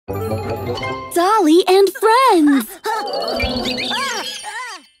Dolly and Friends!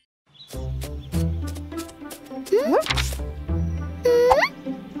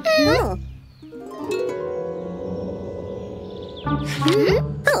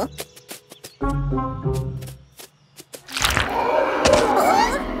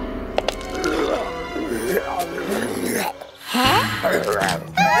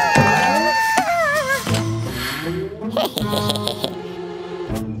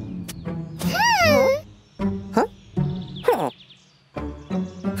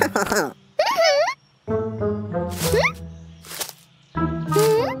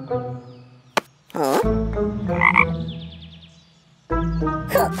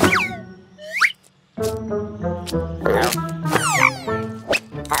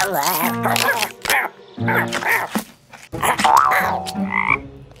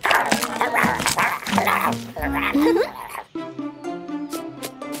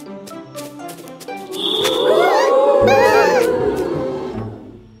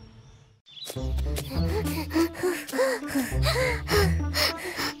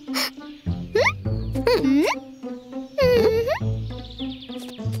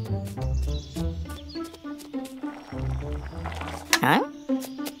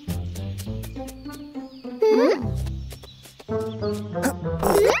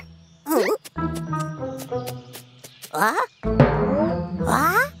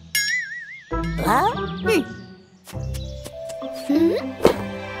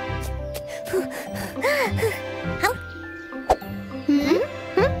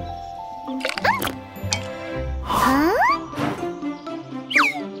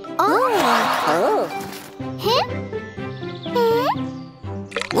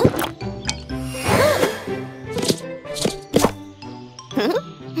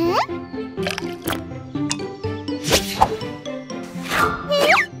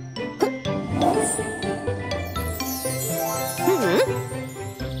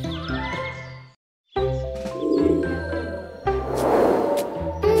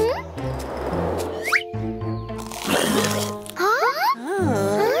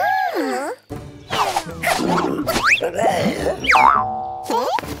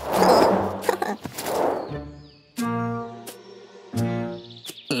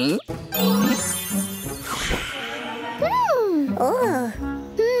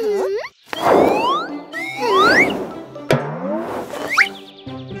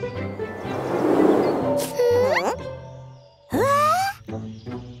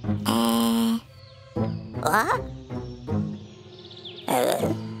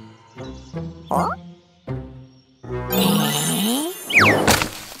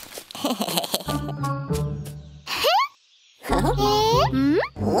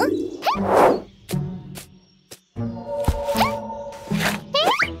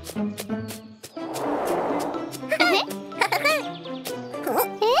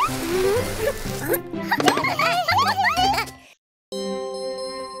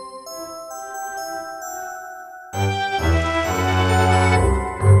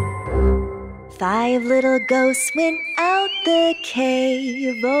 Five little ghosts went out the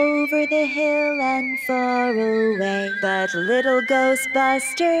cave, over the hill and far away. But little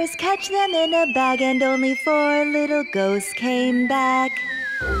ghostbusters catch them in a bag, and only 4 little ghosts came back.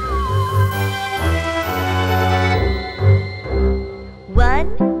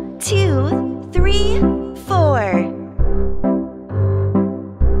 One, two, three, 4.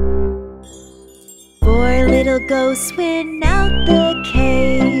 4 little ghosts went out the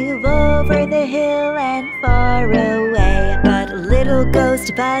cave, over the hill and far away. But little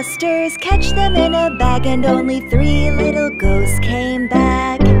ghostbusters catch them in a bag, and only 3 little ghosts came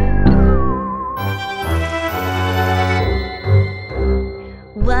back.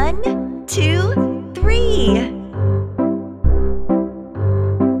 One, two, three.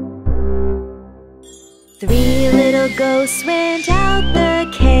 3 little ghosts went out the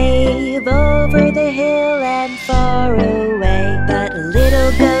cave, over the hill and far away. But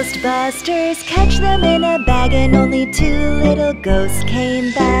little ghostbusters catch them in a bag, and only 2 little ghosts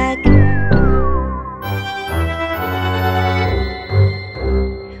came back.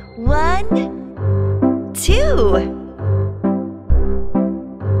 One, two.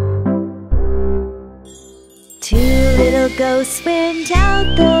 2 little ghosts went out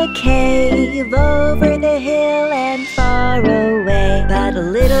the cave, over the hill and far away. But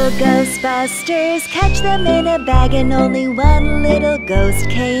little ghostbusters catch them in a bag, and only 1 little ghost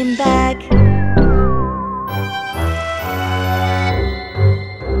came back.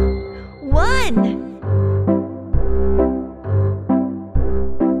 One.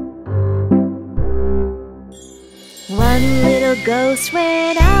 1 little ghost ghost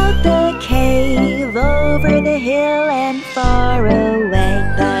went out the cave, over the hill and far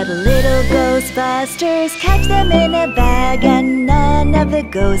away. But little ghostbusters catch them in a bag, and none of the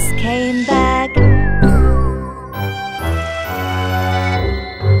ghosts came back.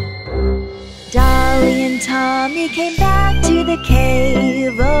 Dolly and Tommy came back to the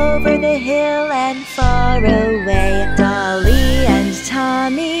cave, over the hill and far away. Dolly and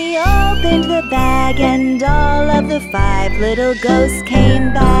Tommy opened the bag, and all of the 5 little ghosts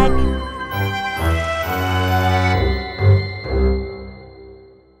came back.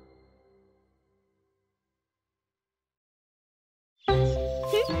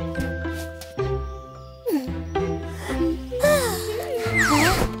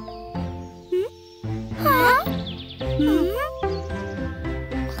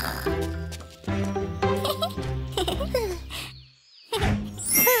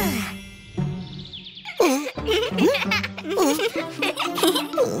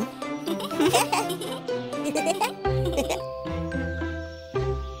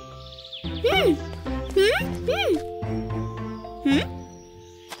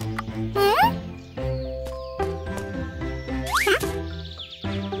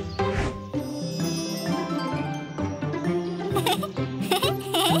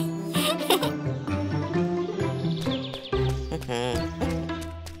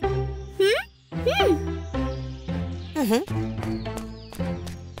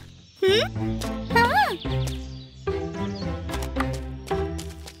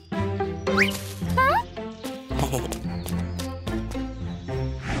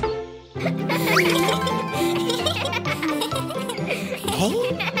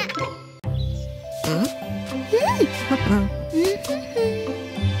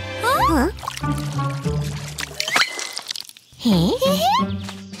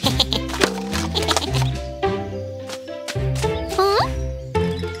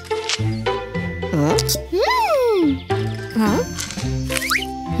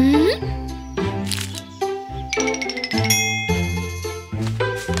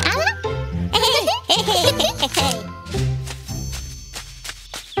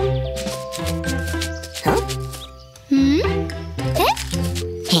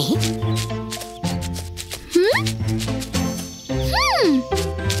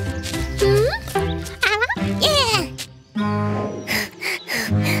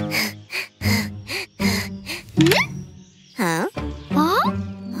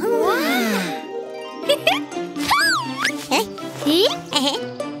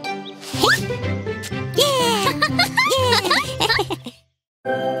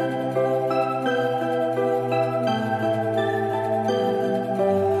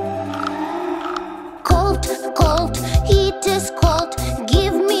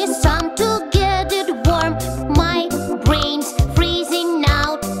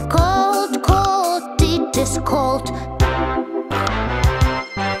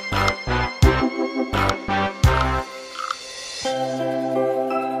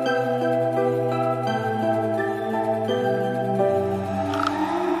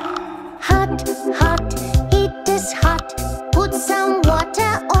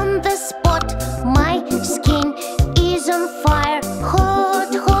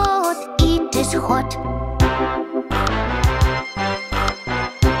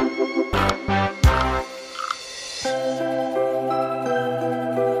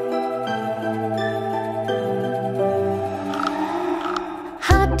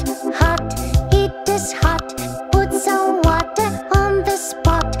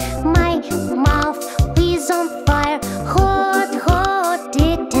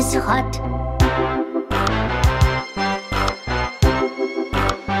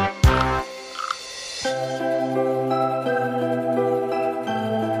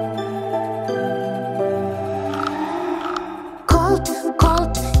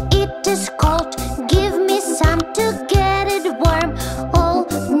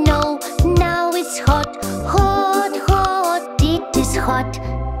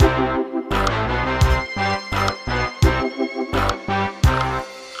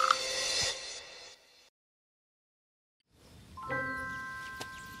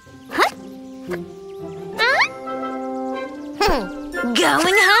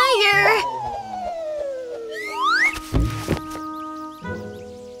 Going higher!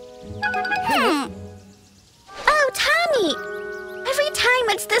 Oh, Tommy! Every time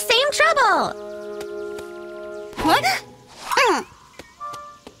it's the same trouble! What?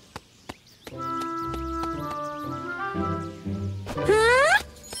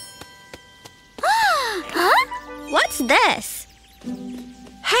 Huh? What's this?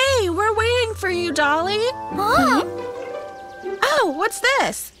 Hey, we're waiting for you, Dolly. Oh! Oh, What's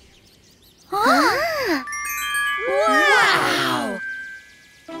this? Wow!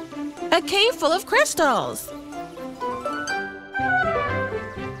 A cave full of crystals.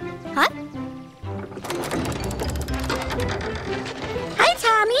 Huh? Hi,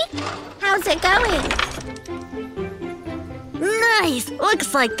 Tommy. How's it going? Nice!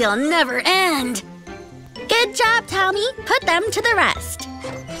 Looks like they'll never end. Good job, Tommy. Put them to the rest.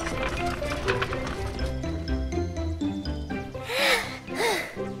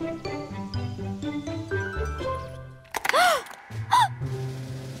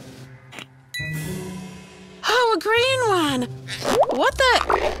 Oh, a green one. What the?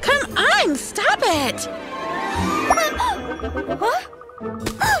 Come on, stop it. Huh?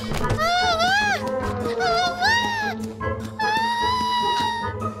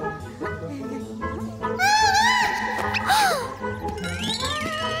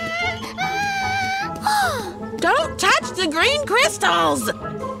 Don't touch the green crystals.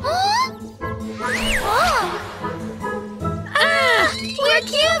 Ah, we're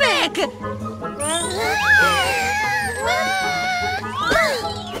cubic.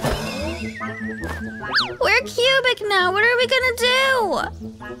 We're cubic now. What are we gonna do?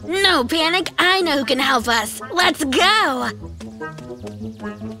 No panic. I know who can help us. Let's go.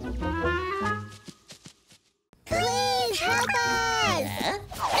 Please help us.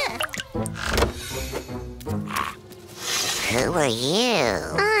 Who are you?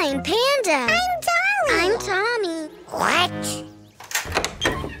 I'm Panda. I'm Dolly. I'm Tommy. What?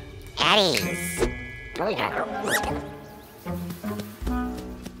 Eddie's.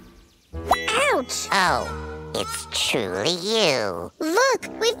 Ouch. Oh, it's truly you. Look,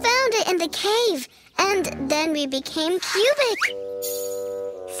 we found it in the cave. And then we became cubic.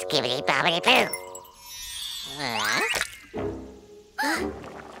 Skibbity bobbity boo.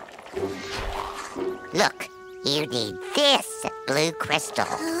 Look, you need this blue crystal.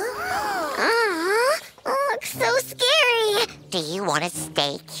 Looks so scary. Do you want to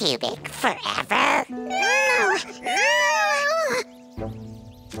stay cubic forever? No.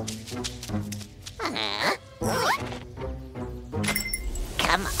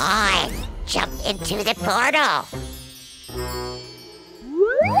 Come on, jump into the portal.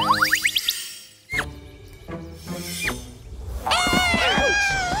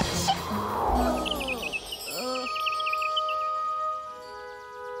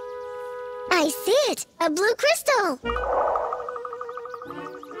 I see it. A blue crystal.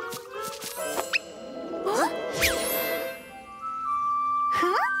 Run!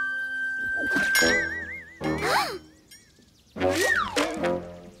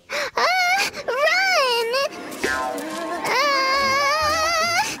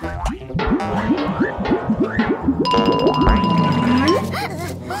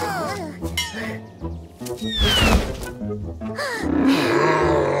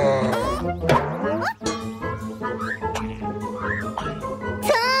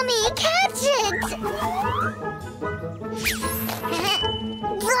 Tommy, catch it!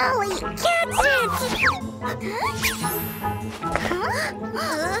 Dolly, catch it!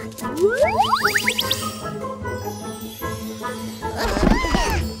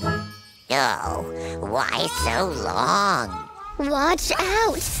 Oh, why so long? Watch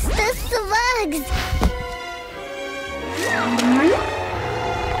out! The slugs!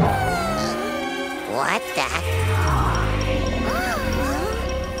 What the?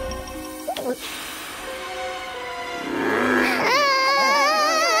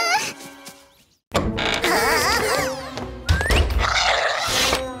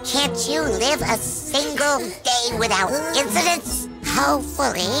 Can't you live a single day without incidents?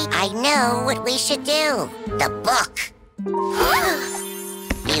 Hopefully, I know what we should do. The book.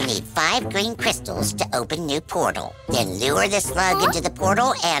 You need 5 green crystals to open new portal. Then lure the slug into the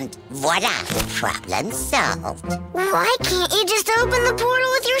portal and voila, problem solved. Why can't you just open the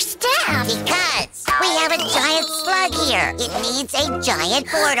portal with your staff? Because we have a giant slug here. It needs a giant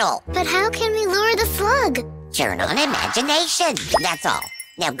portal. But how can we lure the slug? Turn on imagination. That's all.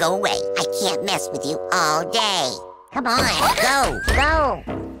 Now go away. I can't mess with you all day. Come on, go.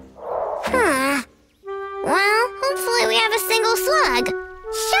 Well, hopefully we have a single slug.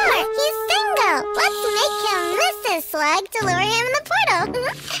 Sure, he's single. Let's make him miss his slug to lure him in the portal.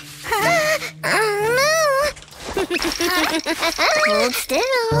 Oh, no. Hold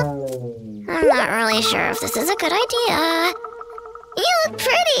still. I'm not really sure if this is a good idea. You look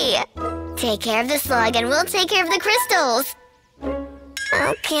pretty. Take care of the slug and we'll take care of the crystals.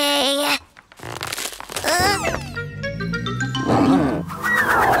 Okay.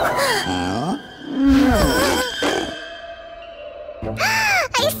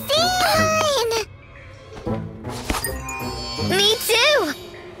 I see mine! Me too!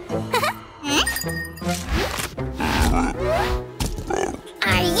 Are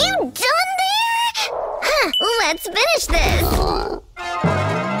you done there? Huh, let's finish this.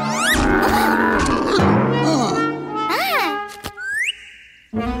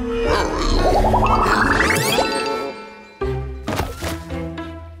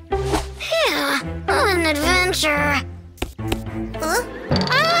 Yeah, an adventure. Huh?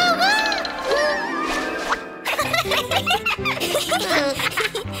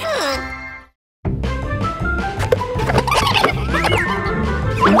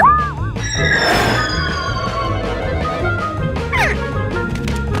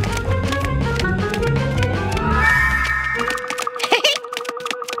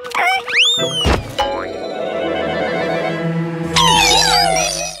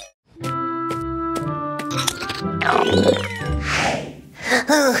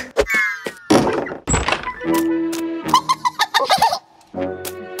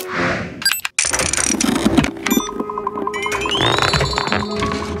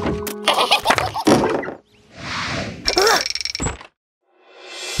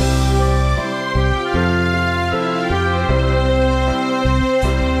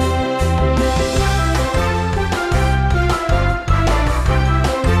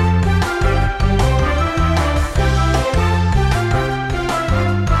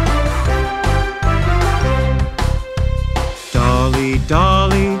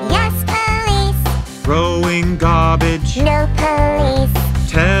 Dolly. Yes, police. Throwing garbage. No police.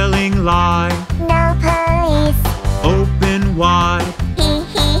 Telling lie. No police. Open wide. Hee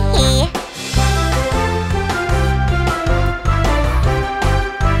hee hee.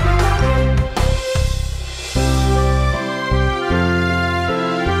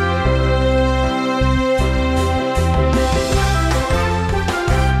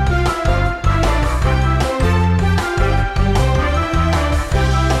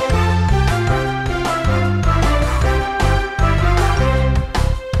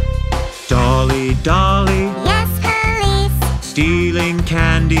 Dolly, Dolly. Yes, police. Stealing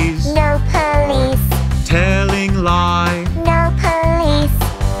candies. No police. Telling lie. No police.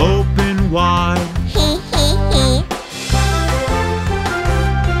 Open wide. Hee hee hee.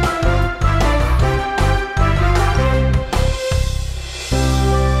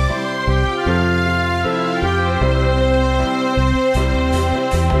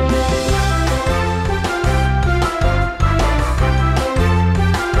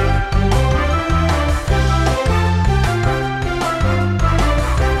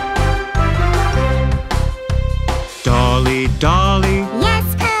 Dolly, Dolly. Yes,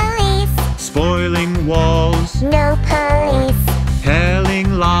 police. Spoiling walls. No police.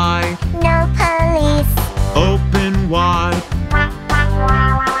 Telling lie. No police. Open wide.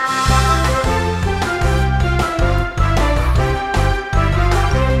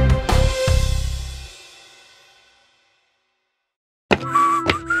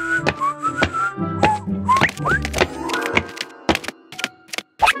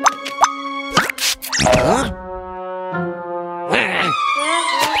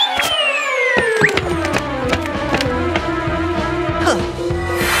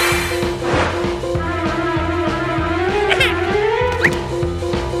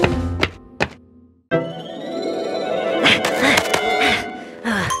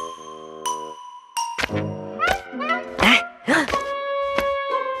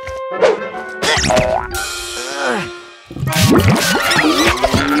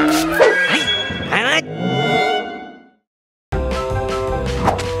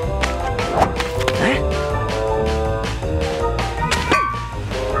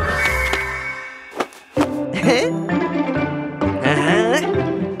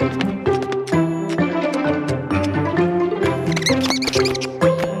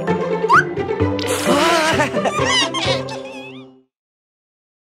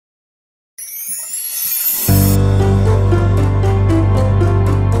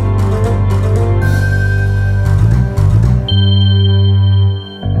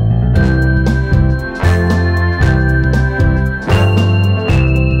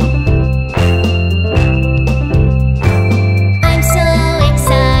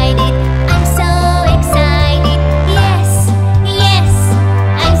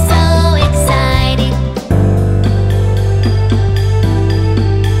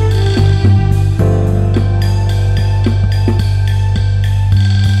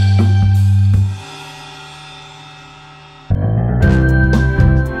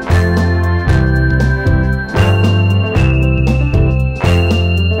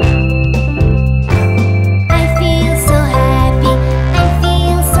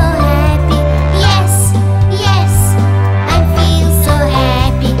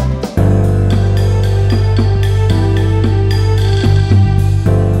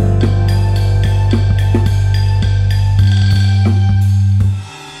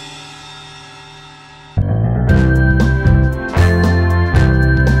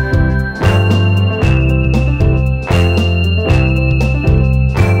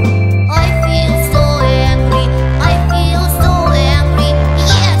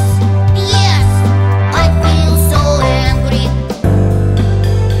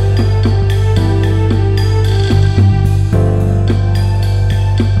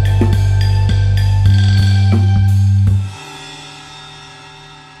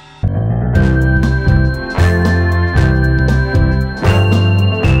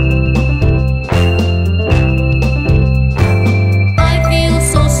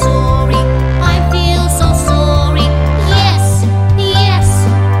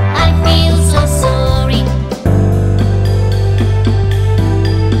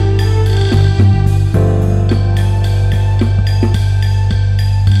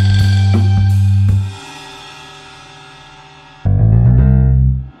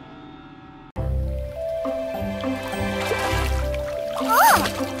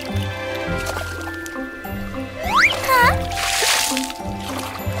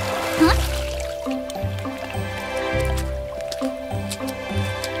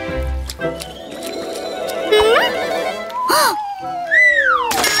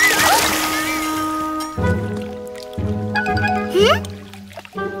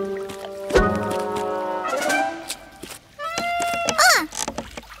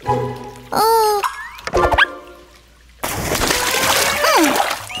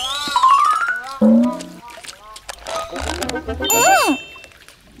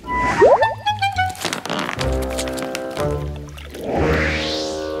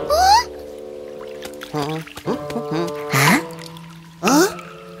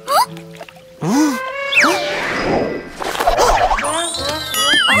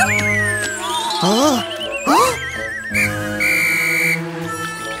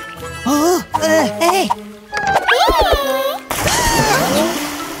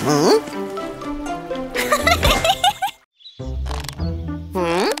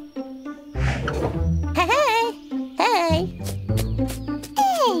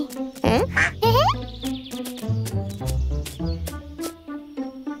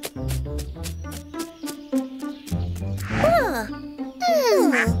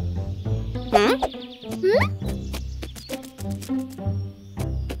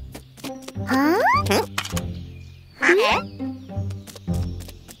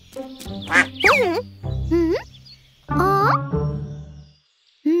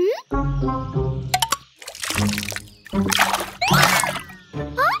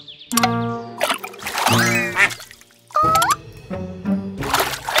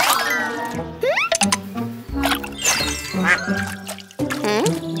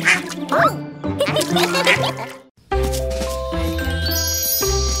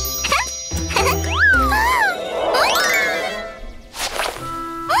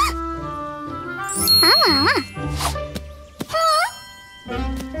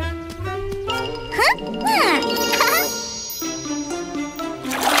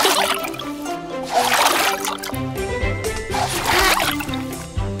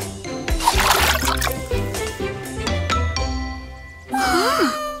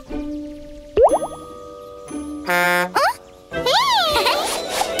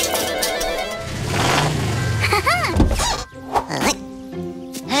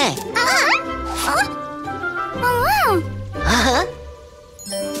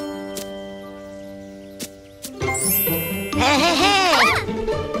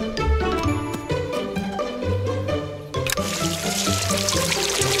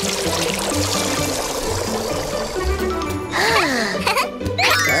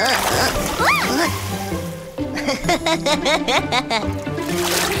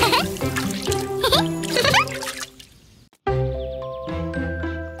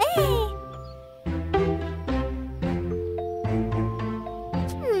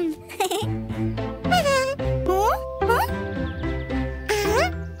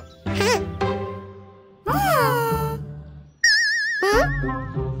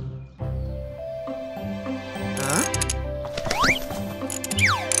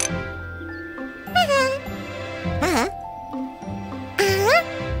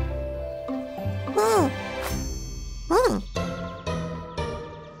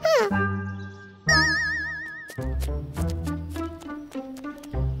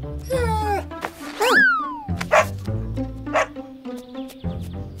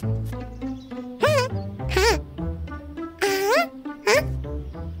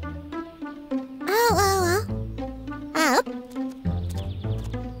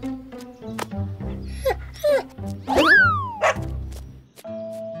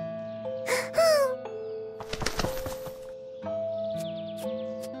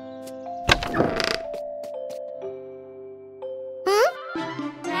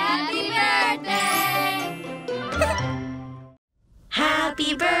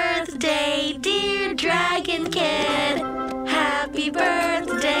 Happy birthday, dear Dragon Kid. Happy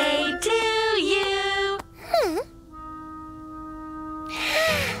birthday to you.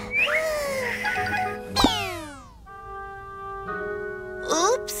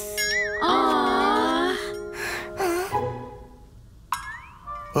 Oops. Aww.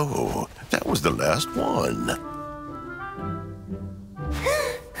 Oh, that was the last one.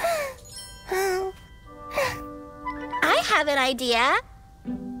 I have an idea.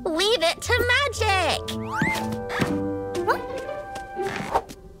 Leave it to magic.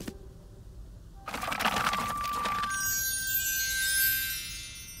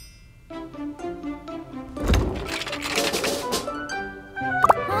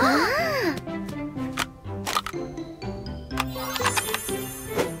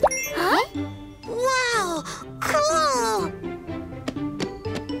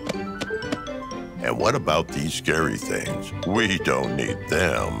 And what about these scary things? We don't need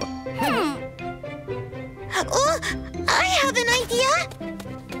them. Oh, I have an idea.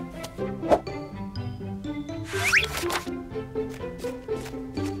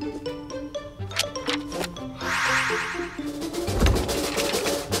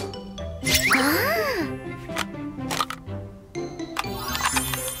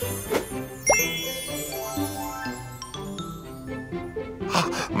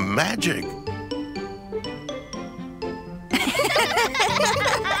 Magic!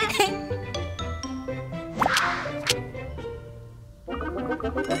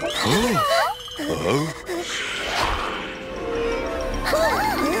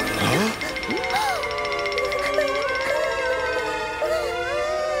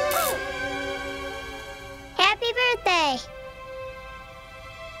 Happy birthday.